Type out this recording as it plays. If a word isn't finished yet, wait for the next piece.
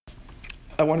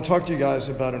I want to talk to you guys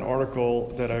about an article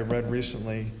that I read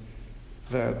recently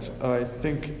that I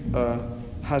think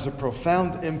has a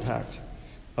profound impact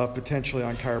potentially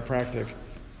on chiropractic.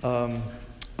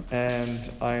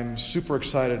 And I'm super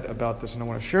excited about this, and I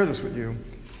want to share this with you.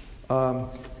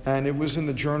 And it was in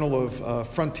the Journal of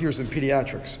Frontiers in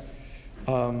Pediatrics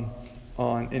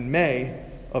in May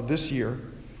of this year.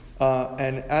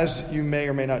 And as you may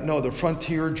or may not know, the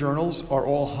Frontier journals are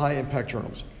all high-impact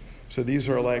journals. So these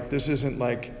are this isn't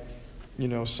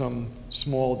some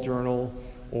small journal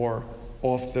or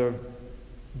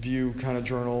off-the-view kind of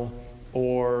journal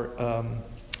or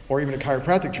even a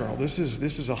chiropractic journal. This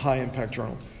is a high-impact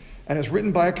journal. And it's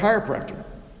written by a chiropractor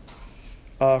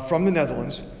from the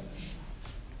Netherlands,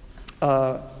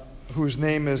 whose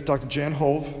name is Dr. Jan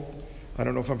Hove. I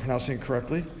don't know if I'm pronouncing it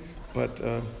correctly, but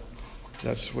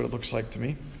that's what it looks like to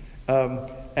me.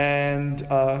 And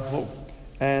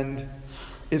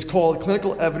it's called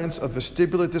Clinical Evidence of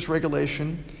Vestibular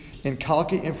Dysregulation in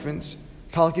Colicky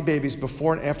Babies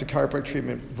Before and After Chiropractic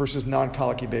Treatment versus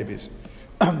Non-Colicky Babies.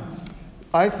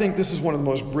 I think this is one of the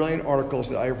most brilliant articles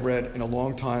that I've read in a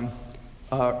long time,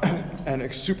 and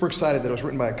I'm super excited that it was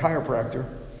written by a chiropractor.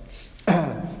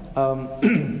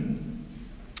 And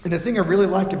the thing I really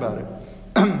like about it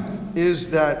is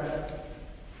that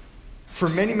for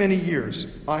many, many years,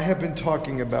 I have been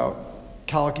talking about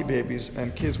colicky babies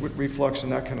and kids with reflux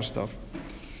and that kind of stuff.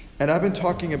 And I've been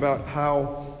talking about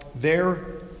how their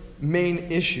main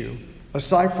issue,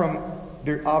 aside from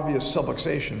their obvious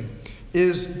subluxation,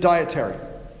 is dietary,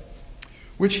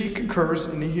 which he concurs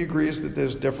and he agrees that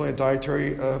there's definitely a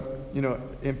dietary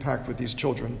impact with these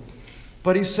children.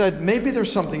 But he said maybe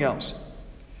there's something else.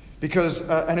 Because,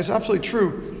 and it's absolutely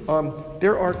true,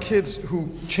 there are kids who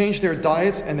change their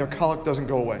diets and their colic doesn't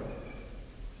go away.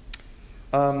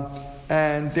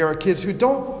 And there are kids who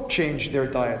don't change their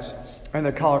diets and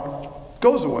their colic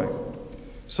goes away.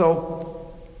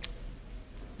 So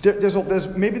there's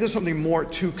maybe something more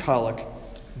to colic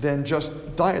than just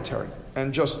dietary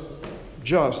and just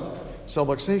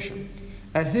subluxation.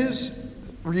 And his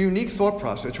unique thought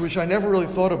process, which I never really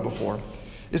thought of before,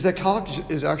 is that colic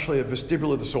is actually a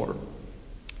vestibular disorder.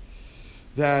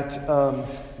 That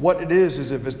what it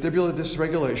is a vestibular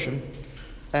dysregulation,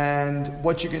 and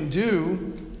what you can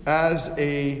do as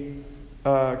a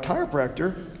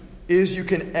chiropractor is you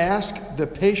can ask the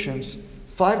patients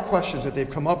 5 questions that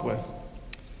they've come up with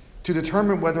to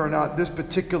determine whether or not this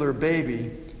particular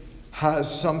baby has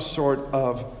some sort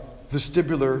of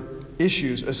vestibular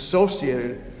issues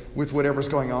associated with whatever's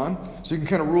going on. So you can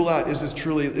kind of rule out, is this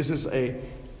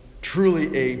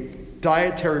truly a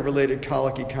dietary related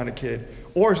colicky kind of kid,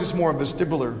 or is this more a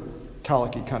vestibular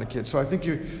colicky kind of kid? So I think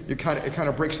it kind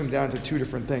of breaks them down to 2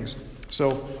 different things.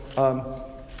 So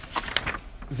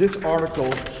this article,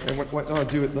 and what I'll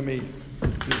do it, let me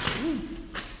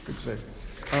good save.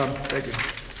 Thank you.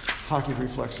 Hockey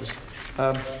reflexes.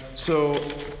 So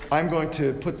I'm going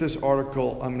to put this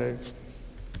article, I'm going to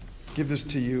give this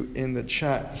to you in the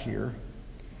chat here.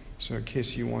 So in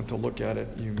case you want to look at it,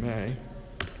 you may.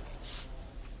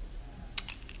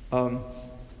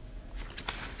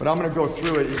 But I'm going to go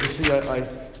through it.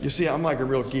 You see, I'm like a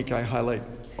real geek. I highlight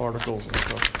articles and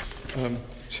stuff.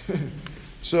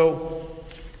 So,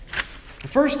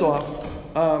 first off,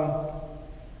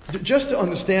 just to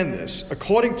understand this,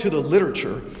 according to the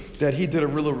literature that he did a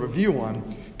real review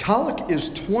on, colic is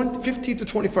 15 to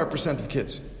 25% of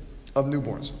kids, of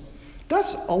newborns.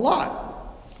 That's a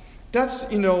lot. That's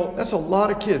a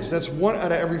lot of kids. That's 1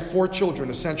 out of every 4 children,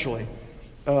 essentially,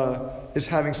 is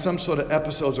having some sort of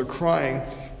episodes or crying.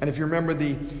 And if you remember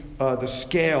the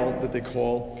scale that they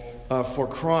call for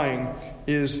crying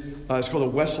is it's called a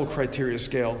Wessel criteria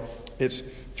scale. It's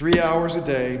 3 hours a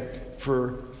day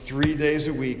for 3 days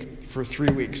a week for 3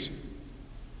 weeks.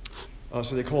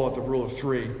 So they call it the rule of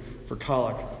 3 for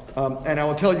colic. And I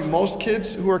will tell you, most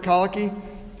kids who are colicky,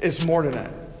 it's more than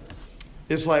that.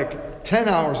 It's like 10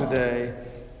 hours a day,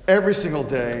 every single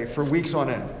day for weeks on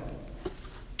end.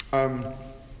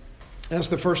 That's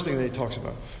the first thing that he talks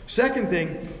about. Second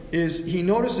thing is he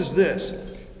notices this,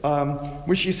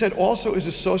 which he said also is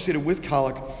associated with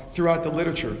colic throughout the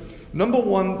literature. Number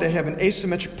 1, they have an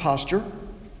asymmetric posture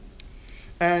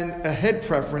and a head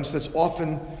preference that's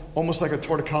often almost like a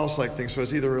torticollis-like thing. So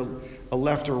it's either a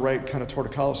left or right kind of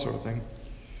torticollis sort of thing,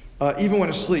 even when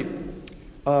asleep,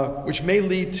 which may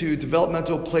lead to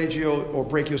developmental plagio or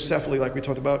brachiocephaly, like we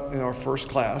talked about in our first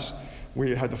class, where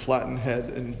you had the flattened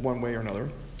head in one way or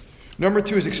another. Number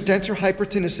 2 is extensor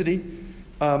hypertonicity,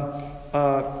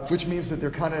 which means that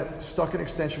they're kind of stuck in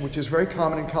extension, which is very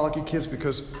common in colicky kids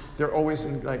because they're always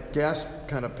in gas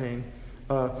kind of pain.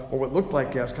 or what looked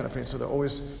like gas kind of pain. So they're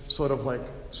always sort of like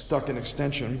stuck in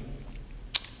extension.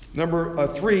 Number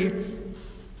 3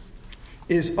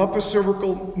 is upper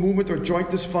cervical movement or joint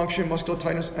dysfunction, muscular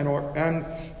tightness, and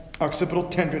occipital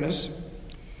tenderness.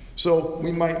 So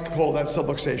we might call that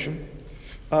subluxation.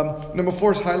 Number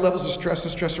 4 is high levels of stress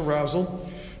and stress arousal.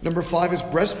 Number 5 is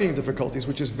breastfeeding difficulties,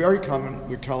 which is very common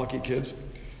with colicky kids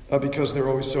because they're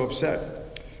always so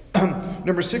upset.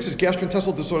 Number 6 is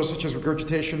gastrointestinal disorders such as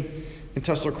regurgitation,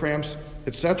 intestinal cramps,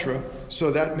 etc.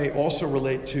 So that may also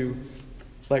relate to,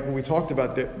 like when we talked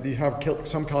about that, you have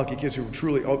some colicky kids who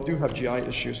truly do have GI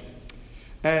issues.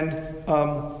 And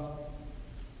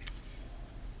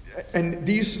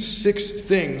these 6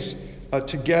 things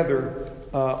together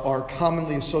are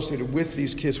commonly associated with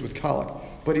these kids with colic.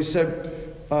 But he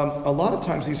said a lot of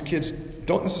times these kids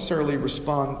don't necessarily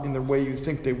respond in the way you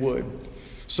think they would.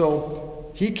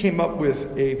 So he came up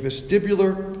with a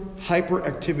vestibular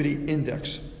hyperactivity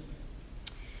index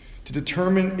to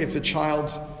determine if the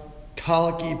child's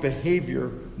colicky behavior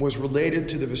was related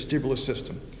to the vestibular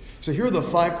system. So here are the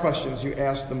 5 questions you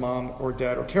ask the mom or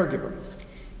dad or caregiver.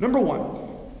 Number 1,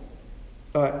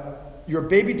 your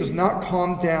baby does not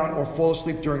calm down or fall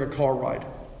asleep during a car ride,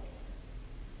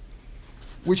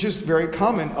 which is very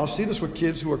common. I'll see this with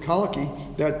kids who are colicky,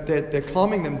 that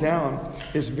calming them down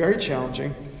is very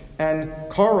challenging. And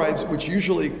car rides, which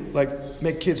usually like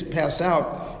make kids pass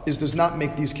out, does not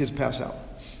make these kids pass out.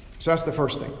 So that's the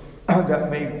first thing.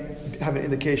 That may have an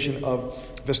indication of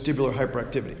vestibular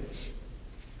hyperactivity.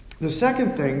 The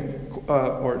second thing,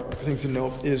 or thing to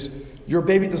note, is your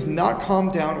baby does not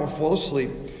calm down or fall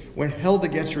asleep when held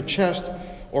against your chest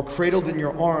or cradled in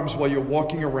your arms while you're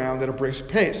walking around at a brisk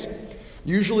pace.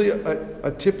 Usually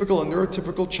a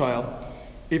neurotypical child,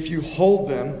 if you hold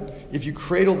them, if you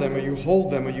cradle them or you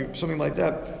hold them or you something like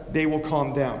that, they will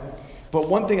calm down. But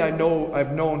one thing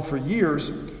I've known for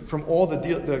years from all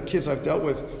the kids I've dealt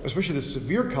with, especially the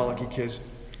severe colicky kids,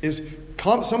 is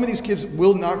some of these kids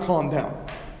will not calm down.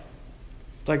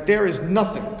 Like there is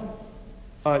nothing.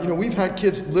 We've had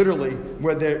kids literally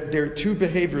where their 2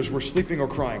 behaviors were sleeping or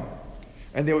crying,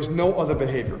 and there was no other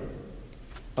behavior.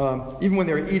 Even when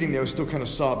they were eating, they were still kind of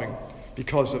sobbing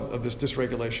because of this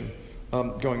dysregulation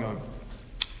going on.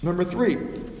 Number 3,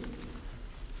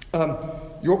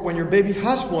 when your baby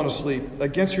has fallen asleep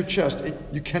against your chest,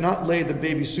 you cannot lay the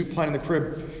baby supine in the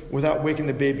crib without waking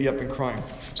the baby up and crying.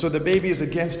 So the baby is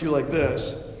against you like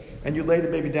this, and you lay the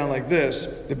baby down like this,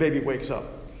 the baby wakes up.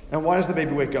 And why does the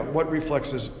baby wake up? What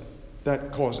reflex is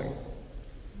that causing?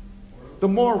 The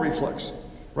Maurer reflex,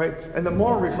 right? And the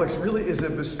Maurer reflex really is a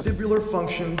vestibular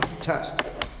function test.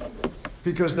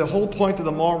 Because the whole point of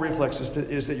the Maurer reflex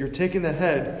is that you're taking the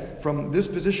head from this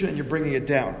position and you're bringing it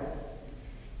down.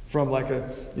 From like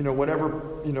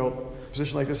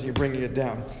position like this, and you're bringing it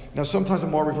down. Now, sometimes the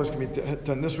Maurer reflex can be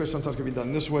done this way, sometimes it can be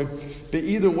done this way. But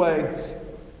either way,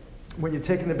 when you're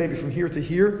taking the baby from here to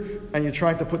here, and you're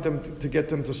trying to put them to get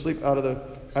them to sleep out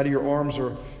of your arms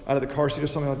or out of the car seat or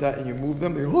something like that, and you move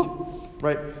them, they're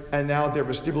right, and now their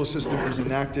vestibular system is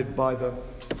enacted by the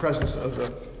presence of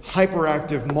the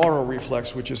hyperactive Maurer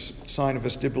reflex, which is a sign of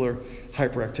vestibular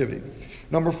hyperactivity.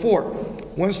 Number 4,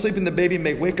 when sleeping, the baby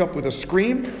may wake up with a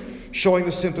scream, showing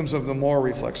the symptoms of the Maurer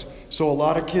reflex. So a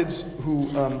lot of kids who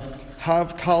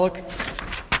have colic,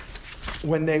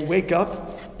 when they wake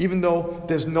up, even though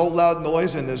there's no loud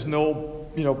noise and there's no,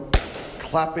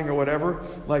 clapping or whatever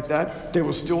like that, they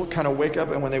will still kind of wake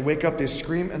up, and when they wake up, they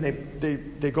scream and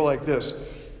they go like this.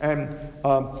 And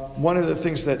one of the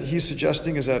things that he's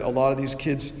suggesting is that a lot of these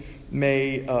kids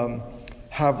may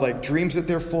have like dreams that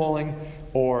they're falling,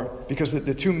 or because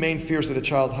the 2 main fears that a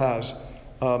child has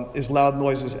is loud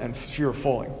noises and fear of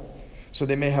falling. So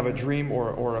they may have a dream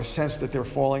or a sense that they're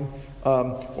falling,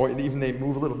 or even they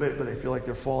move a little bit, but they feel like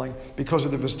they're falling because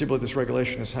of the vestibular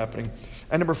dysregulation that's happening.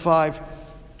 And number 5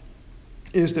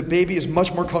 is the baby is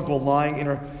much more comfortable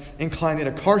lying inclined in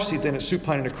a car seat than at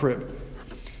supine in a crib.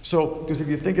 So, because if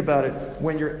you think about it,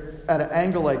 when you're at an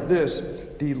angle like this,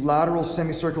 the lateral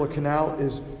semicircular canal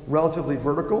is relatively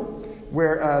vertical,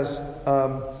 whereas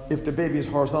if the baby is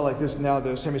horizontal like this, now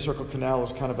the semicircular canal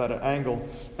is kind of at an angle,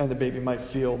 and the baby might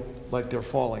feel like they're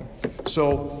falling.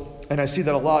 So, and I see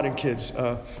that a lot in kids.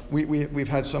 We've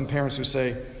had some parents who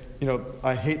say,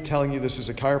 I hate telling you this as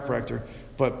a chiropractor,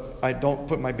 but I don't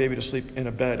put my baby to sleep in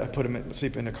a bed. I put him to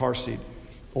sleep in a car seat,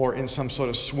 or in some sort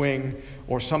of swing,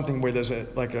 or something where there's an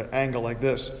angle like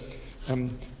this,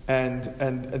 and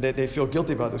they feel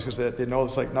guilty about this because they know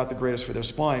it's like not the greatest for their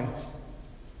spine.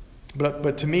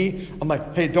 But to me, I'm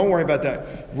like, hey, don't worry about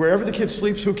that. Wherever the kid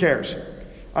sleeps, who cares?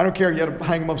 I don't care. You have to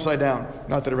hang them upside down.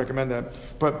 Not that I recommend that,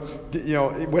 but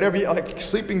whatever.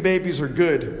 Sleeping babies are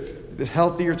good. It's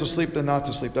healthier to sleep than not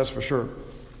to sleep. That's for sure.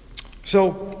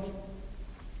 So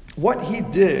what he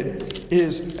did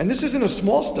is, and this isn't a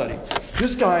small study.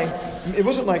 This guy, it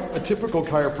wasn't like a typical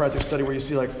chiropractic study where you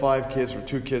see like 5 kids or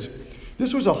 2 kids.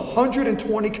 This was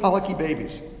 120 colicky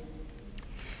babies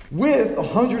with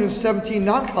 117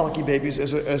 non-colicky babies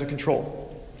as a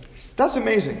control. That's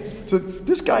amazing. So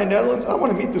this guy in Netherlands, I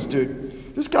want to meet this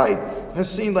dude. This guy has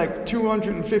seen like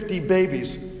 250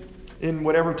 babies in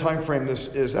whatever time frame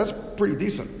this is. That's pretty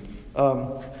decent.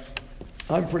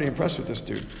 I'm pretty impressed with this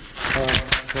dude.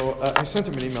 So I sent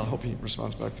him an email. I hope he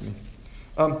responds back to me.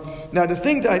 Now, the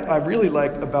thing that I really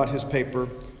like about his paper,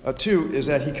 too, is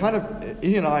that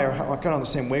he and I are kind of on the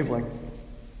same wavelength.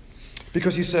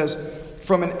 Because he says,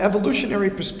 from an evolutionary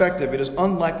perspective, it is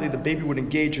unlikely the baby would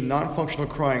engage in non-functional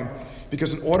crying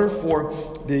because in order for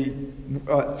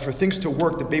things to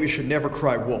work, the baby should never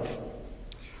cry wolf.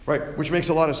 Right? Which makes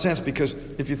a lot of sense because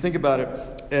if you think about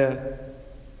it,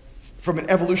 from an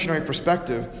evolutionary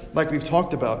perspective, like we've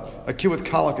talked about, a kid with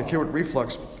colic, a kid with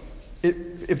reflux,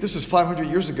 if this is 500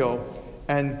 years ago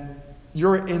and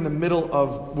you're in the middle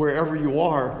of wherever you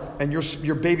are and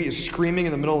your baby is screaming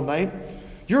in the middle of the night,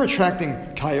 you're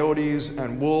attracting coyotes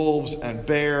and wolves and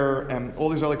bear and all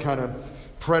these other kind of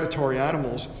predatory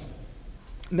animals.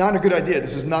 Not a good idea.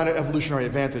 This is not an evolutionary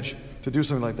advantage to do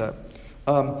something like that.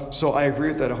 So I agree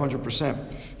with that 100%.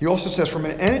 He also says from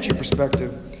an energy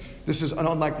perspective, this is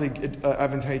unlikely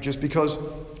advantageous because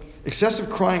excessive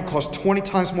crying costs 20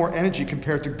 times more energy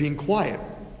compared to being quiet.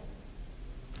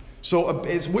 So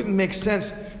it wouldn't make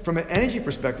sense from an energy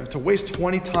perspective to waste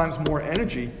 20 times more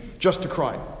energy just to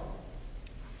cry.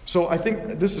 So I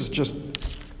think this is just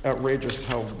outrageous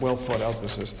how well thought out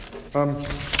this is.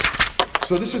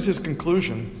 So this is his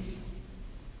conclusion,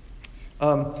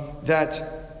 that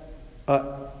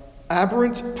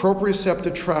aberrant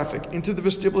proprioceptive traffic into the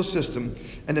vestibular system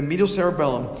and the medial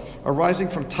cerebellum arising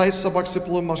from tight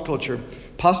suboccipital musculature,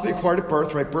 possibly acquired at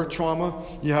birth, right? Birth trauma,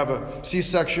 you have a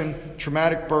C-section,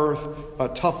 traumatic birth, a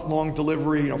tough, long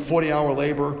delivery, 40-hour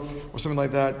labor or something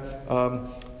like that,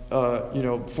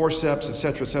 forceps,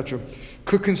 etc.,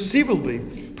 could conceivably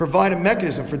provide a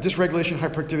mechanism for dysregulation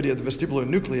hyperactivity of the vestibular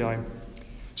nuclei.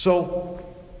 So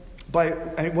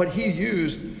what he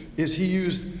used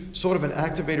sort of an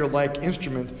activator-like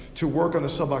instrument to work on the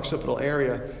suboccipital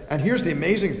area. And here's the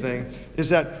amazing thing, is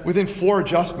that within 4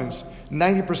 adjustments,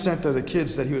 90% of the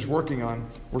kids that he was working on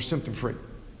were symptom-free.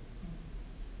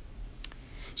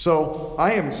 So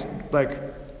I am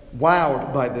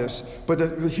wowed by this. But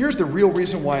here's the real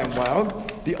reason why I'm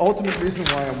wowed. The ultimate reason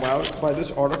why I'm wowed by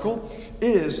this article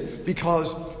is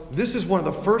because this is one of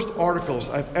the first articles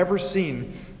I've ever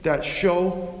seen that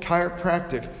show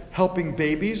chiropractic helping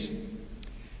babies'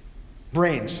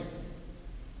 brains.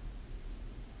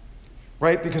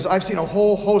 Right? Because I've seen a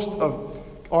whole host of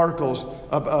articles,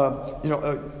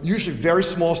 usually very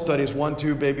small studies, 1,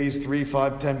 2 babies, 3,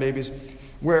 5, 10 babies,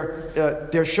 where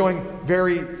they're showing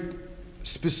very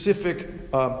specific,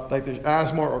 like the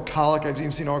asthma or colic. I've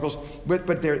even seen articles,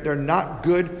 but they're not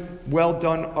good, well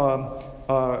done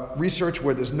research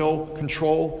where there's no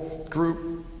control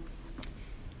group.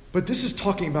 But this is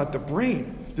talking about the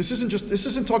brain. This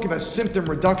isn't talking about symptom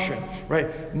reduction,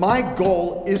 right? My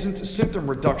goal isn't symptom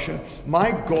reduction.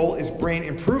 My goal is brain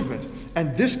improvement.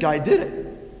 And this guy did it.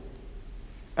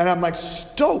 And I'm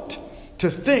stoked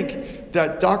to think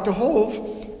that Dr.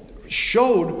 Hove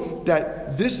showed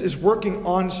that this is working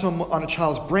on a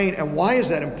child's brain. And why is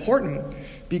that important?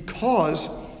 Because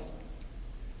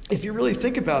if you really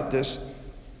think about this,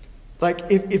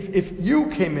 if you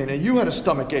came in and you had a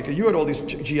stomach ache or you had all these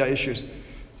GI issues,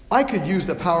 I could use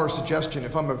the power of suggestion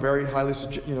if I'm a very highly,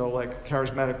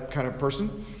 charismatic kind of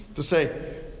person to say,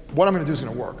 what I'm going to do is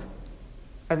going to work.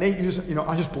 And they use,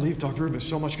 I just believe Dr. Rubin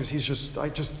so much because I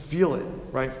just feel it,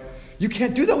 right? You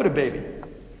can't do that with a baby,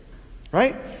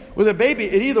 right? With a baby,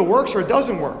 it either works or it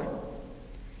doesn't work.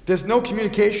 There's no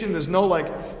communication. There's no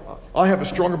I have a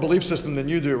stronger belief system than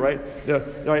you do, right?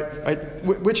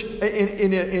 Which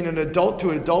in an adult to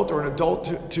an adult or an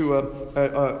adult to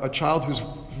a child who's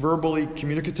verbally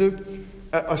communicative,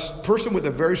 a person with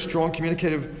a very strong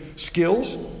communicative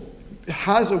skills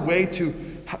has a way to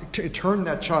turn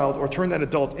that child or turn that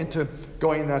adult into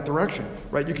going in that direction,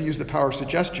 right? You can use the power of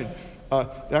suggestion,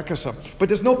 that kind of stuff. But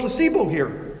there's no placebo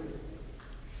here.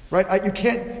 Right? You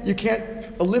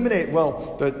can't eliminate,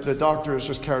 the doctor is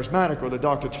just charismatic or the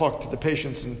doctor talked to the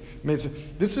patients and made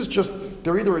it. This is just,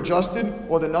 they're either adjusted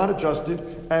or they're not adjusted,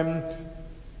 and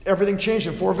everything changed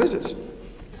in 4 visits.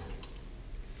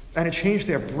 And it changed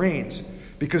their brains.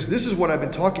 because this is what I've been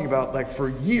talking about like for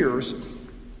years.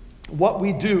 What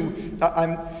we do,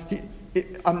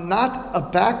 I'm not a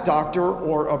back doctor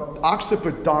or an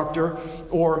occiput doctor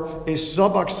or a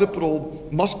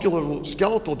suboccipital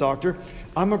musculoskeletal doctor.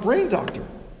 I'm a brain doctor,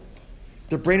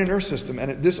 the brain and nerve system.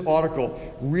 And this article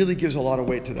really gives a lot of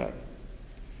weight to that.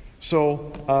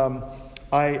 So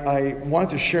I wanted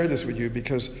to share this with you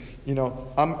because,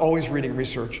 I'm always reading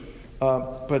research.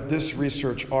 But this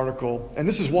research article, and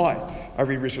this is why I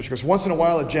read research, because once in a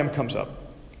while a gem comes up.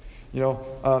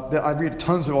 I read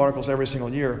tons of articles every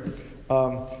single year.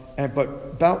 But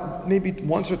about maybe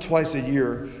once or twice a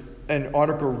year, an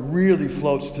article really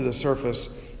floats to the surface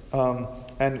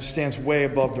and stands way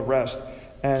above the rest.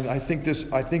 And I think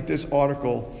this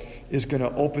article is going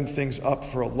to open things up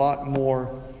for a lot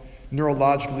more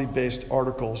neurologically based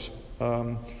articles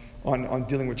on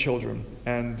dealing with children.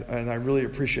 And I really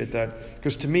appreciate that,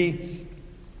 because to me,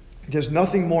 there's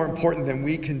nothing more important than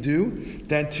we can do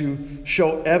than to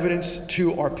show evidence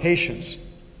to our patients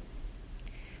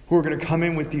who are going to come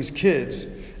in with these kids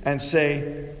and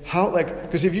say,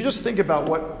 because if you just think about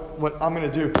what I'm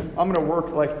going to do, I'm going to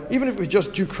work, even if we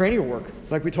just do cranial work,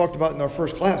 like we talked about in our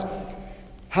first class,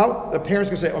 how the parents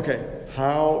can say, okay,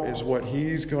 how is what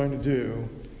he's going to do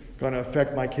going to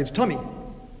affect my kid's tummy?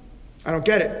 I don't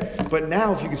get it. But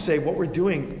now if you could say what we're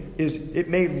doing is, it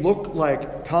may look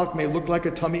like, colic may look like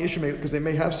a tummy issue, because they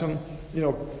may have some,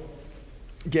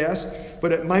 gas,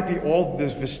 but it might be all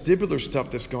this vestibular stuff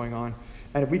that's going on.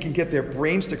 And if we can get their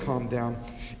brains to calm down,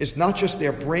 it's not just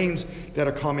their brains that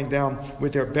are calming down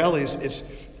with their bellies,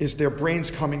 it's their brains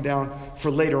calming down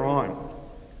for later on.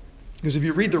 Because if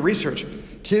you read the research,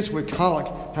 kids with colic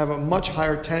have a much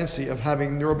higher tendency of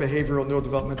having neurobehavioral,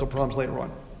 neurodevelopmental problems later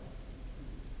on.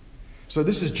 So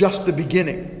this is just the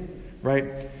beginning,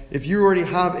 right? If you already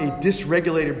have a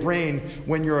dysregulated brain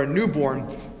when you're a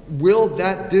newborn, will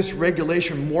that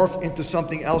dysregulation morph into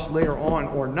something else later on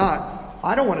or not?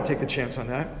 I don't want to take the chance on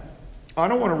that. I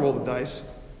don't want to roll the dice.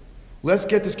 Let's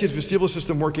get this kid's vestibular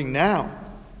system working now,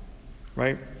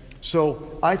 right?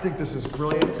 So I think this is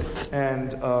brilliant,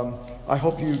 and I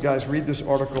hope you guys read this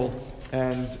article,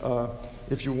 and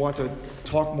if you want to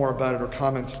talk more about it or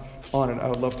comment on it, I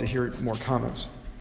would love to hear more comments.